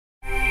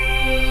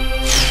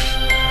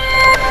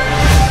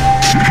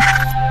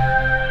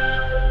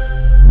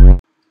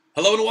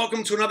Hello and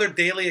welcome to another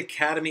Daily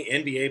Academy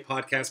NBA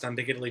podcast. I'm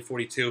Big Italy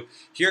 42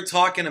 here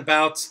talking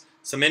about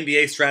some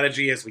NBA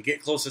strategy as we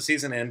get close to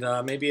season,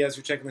 and maybe as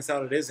you're checking this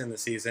out, it is in the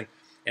season.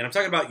 And I'm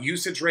talking about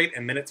usage rate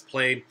and minutes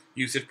played,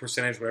 usage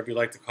percentage, whatever you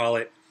like to call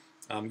it.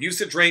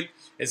 Usage rate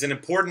is an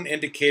important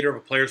indicator of a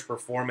player's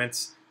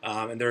performance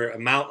and their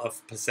amount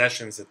of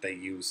possessions that they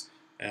use.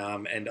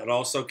 And it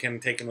also can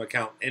take into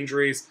account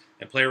injuries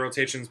and player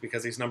rotations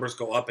because these numbers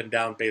go up and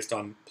down based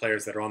on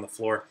players that are on the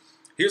floor.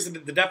 Here's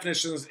the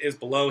definitions is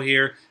below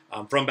here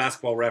from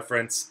Basketball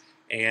Reference,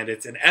 and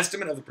it's an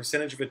estimate of the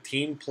percentage of a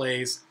team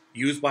plays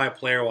used by a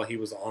player while he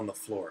was on the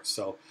floor.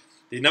 So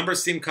the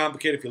numbers seem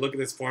complicated. If you look at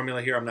this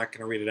formula here, I'm not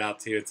going to read it out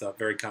to you. It's a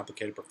very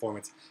complicated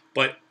performance,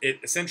 but it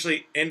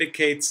essentially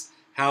indicates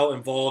how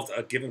involved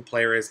a given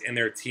player is in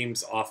their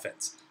team's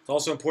offense. It's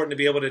also important to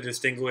be able to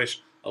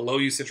distinguish a low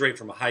usage rate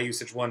from a high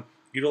usage one.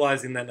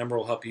 Utilizing that number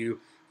will help you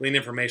glean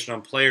information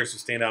on players who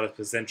stand out as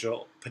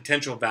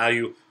potential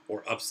value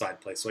or upside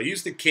play. So I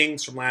used the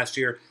Kings from last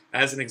year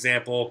as an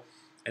example,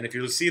 and if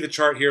you see the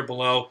chart here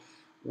below,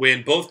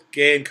 when both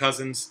Gay and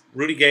Cousins,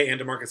 Rudy Gay and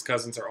DeMarcus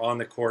Cousins are on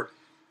the court,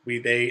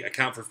 they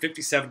account for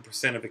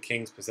 57% of the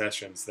Kings'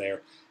 possessions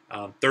there.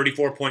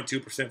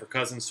 34.2% for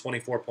Cousins,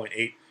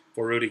 24.8%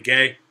 for Rudy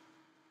Gay.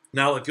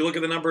 Now, if you look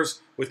at the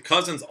numbers with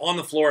Cousins on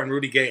the floor and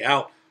Rudy Gay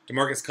out,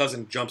 DeMarcus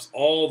Cousins jumps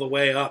all the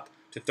way up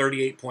to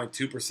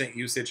 38.2%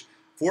 usage.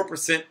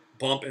 4%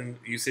 bump in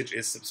usage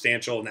is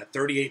substantial, and that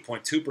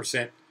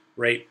 38.2%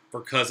 rate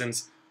for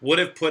Cousins would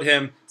have put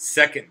him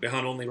second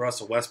behind only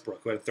Russell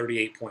Westbrook, who had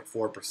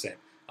 38.4%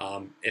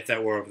 if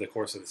that were over the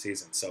course of the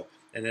season. So,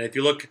 and then if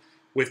you look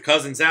with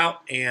Cousins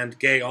out and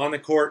Gay on the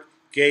court,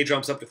 Gay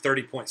jumps up to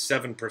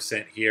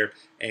 30.7% here,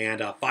 and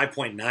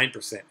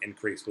 5.9%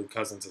 increase when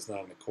Cousins is not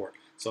on the court.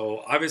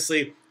 So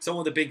obviously,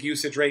 someone with a big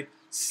usage rate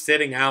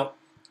sitting out,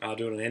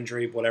 due to an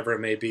injury, whatever it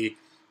may be,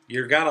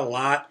 you've got a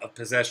lot of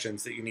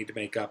possessions that you need to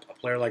make up. A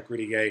player like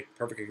Rudy Gay,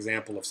 perfect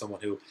example of someone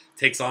who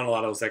takes on a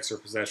lot of those extra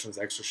possessions,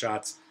 extra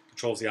shots,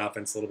 controls the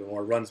offense a little bit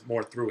more, runs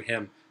more through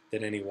him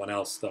than anyone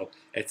else. So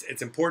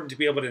it's important to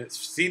be able to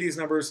see these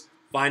numbers,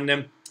 find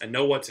them, and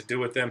know what to do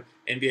with them.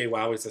 NBA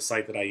Wow is the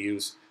site that I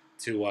use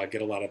to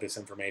get a lot of this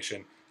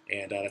information,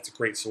 and that's a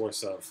great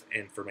source of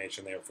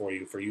information there for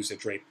you for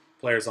usage rate,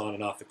 players on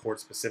and off the court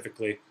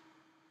specifically.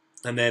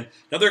 And then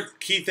another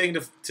key thing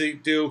to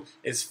do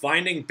is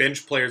finding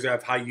bench players who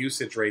have high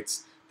usage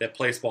rates that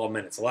play small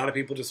minutes. A lot of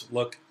people just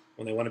look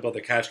when they want to build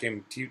their cash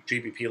game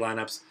GPP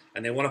lineups,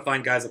 and they want to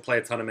find guys that play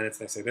a ton of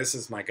minutes, and they say, this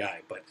is my guy.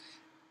 But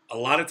a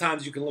lot of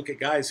times you can look at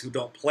guys who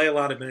don't play a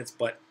lot of minutes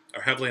but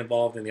are heavily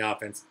involved in the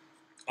offense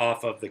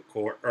off of the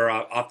court or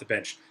off the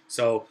bench.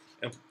 So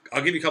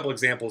I'll give you a couple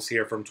examples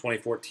here from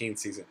 2014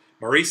 season.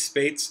 Maurice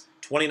Spates,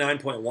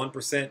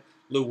 29.1%.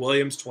 Lou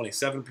Williams,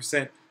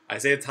 27%.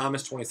 Isaiah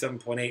Thomas,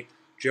 27.8%.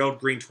 Gerald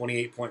Green,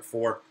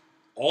 28.4%.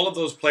 All of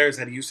those players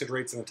had usage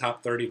rates in the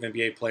top 30 of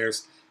NBA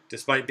players,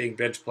 despite being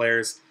bench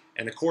players.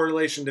 And the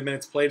correlation to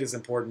minutes played is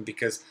important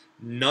because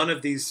none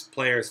of these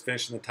players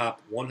finished in the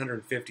top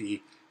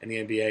 150 in the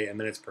NBA in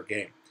minutes per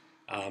game.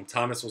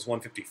 Thomas was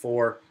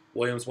 154,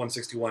 Williams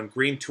 161,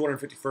 Green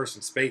 251st,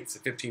 and Spates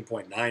at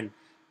 15.9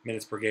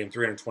 minutes per game,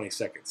 320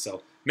 seconds.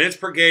 So minutes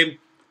per game,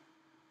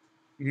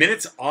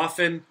 minutes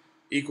often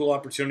equal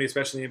opportunity,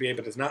 especially in the NBA,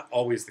 but it's not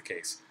always the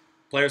case.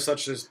 Players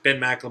such as Ben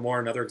McLemore,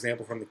 another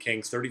example from the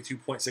Kings,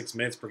 32.6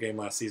 minutes per game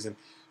last season.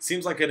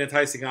 Seems like an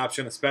enticing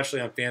option,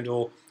 especially on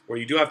FanDuel, where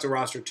you do have to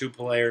roster two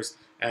players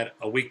at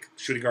a weak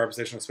shooting guard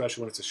position,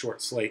 especially when it's a short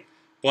slate.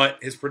 But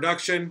his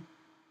production,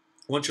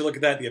 once you look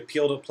at that, the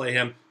appeal to play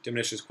him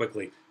diminishes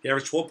quickly. He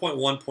averaged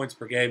 12.1 points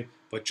per game,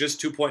 but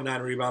just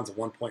 2.9 rebounds and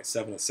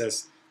 1.7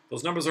 assists.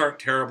 Those numbers aren't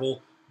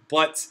terrible,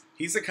 but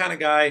he's the kind of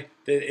guy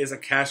that is a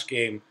cash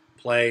game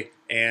play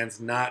and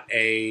not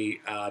a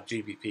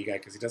GPP guy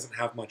because he doesn't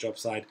have much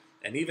upside.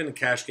 And even in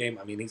cash game,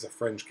 I mean, he's a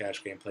fringe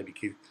cash game play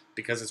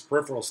because his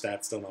peripheral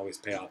stats don't always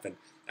pay off. And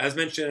as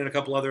mentioned in a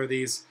couple other of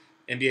these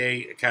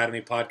NBA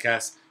Academy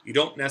podcasts, you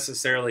don't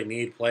necessarily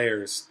need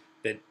players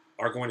that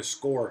are going to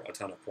score a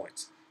ton of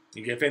points.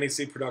 You get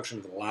fantasy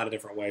production in a lot of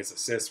different ways: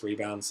 assists,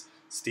 rebounds,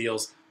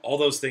 steals. All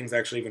those things are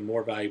actually even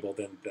more valuable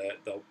than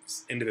the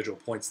individual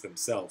points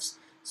themselves.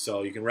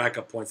 So you can rack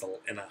up points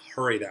in a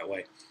hurry that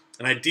way.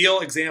 An ideal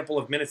example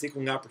of minutes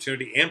equaling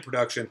opportunity and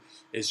production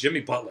is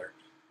Jimmy Butler.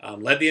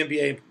 Led the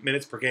NBA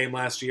minutes per game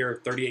last year,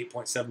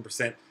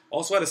 38.7%.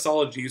 Also had a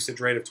solid usage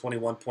rate of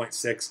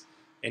 21.6%.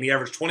 And he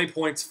averaged 20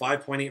 points,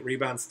 5.8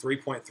 rebounds,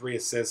 3.3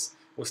 assists.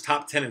 Was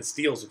top 10 in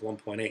steals with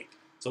 1.8.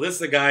 So this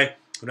is a guy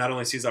who not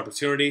only sees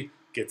opportunity,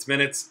 gets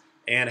minutes,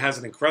 and has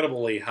an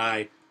incredibly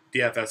high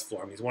DFS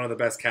floor. I mean, he's one of the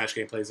best cash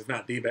game plays, if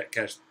not the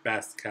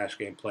best cash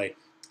game play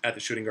at the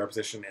shooting guard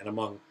position and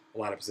among a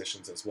lot of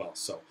positions as well.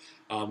 So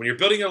when you're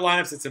building your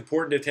lineups, it's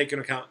important to take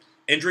into account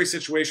injury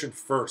situation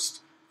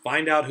first.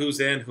 Find out who's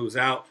in, who's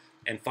out,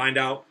 and find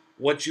out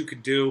what you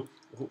could do,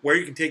 where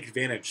you can take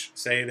advantage.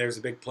 Say there's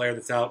a big player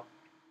that's out,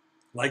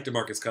 like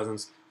DeMarcus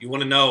Cousins. You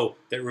want to know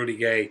that Rudy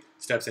Gay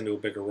steps into a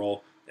bigger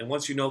role. And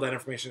once you know that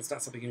information, it's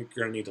not something you're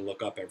going to need to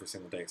look up every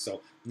single day.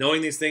 So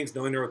knowing these things,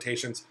 knowing the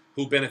rotations,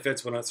 who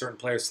benefits when certain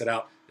players sit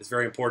out is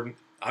very important.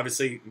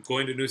 Obviously,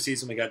 going to a new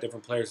season, we got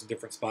different players in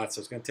different spots, so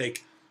it's going to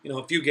take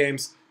a few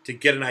games to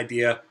get an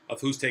idea of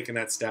who's taking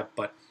that step.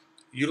 But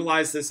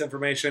utilize this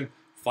information,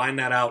 find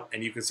that out,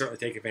 and you can certainly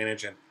take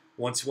advantage. And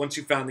once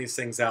you found these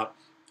things out,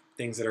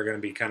 things that are going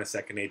to be kind of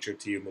second nature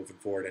to you moving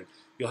forward, and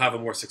you'll have a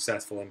more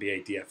successful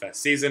NBA DFS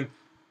season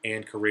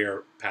and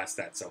career past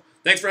that. So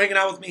thanks for hanging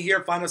out with me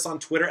here. Find us on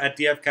Twitter at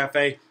DF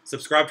Cafe.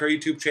 Subscribe to our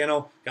YouTube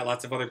channel. Got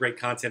lots of other great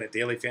content at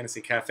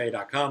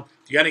dailyfantasycafe.com.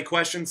 If you got any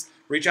questions,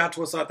 reach out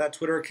to us at that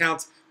Twitter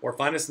account or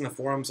find us in the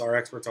forums. Our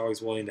experts are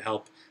always willing to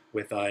help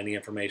with any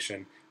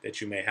information that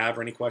you may have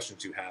or any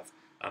questions you have.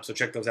 So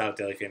check those out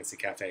at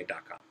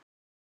dailyfantasycafe.com.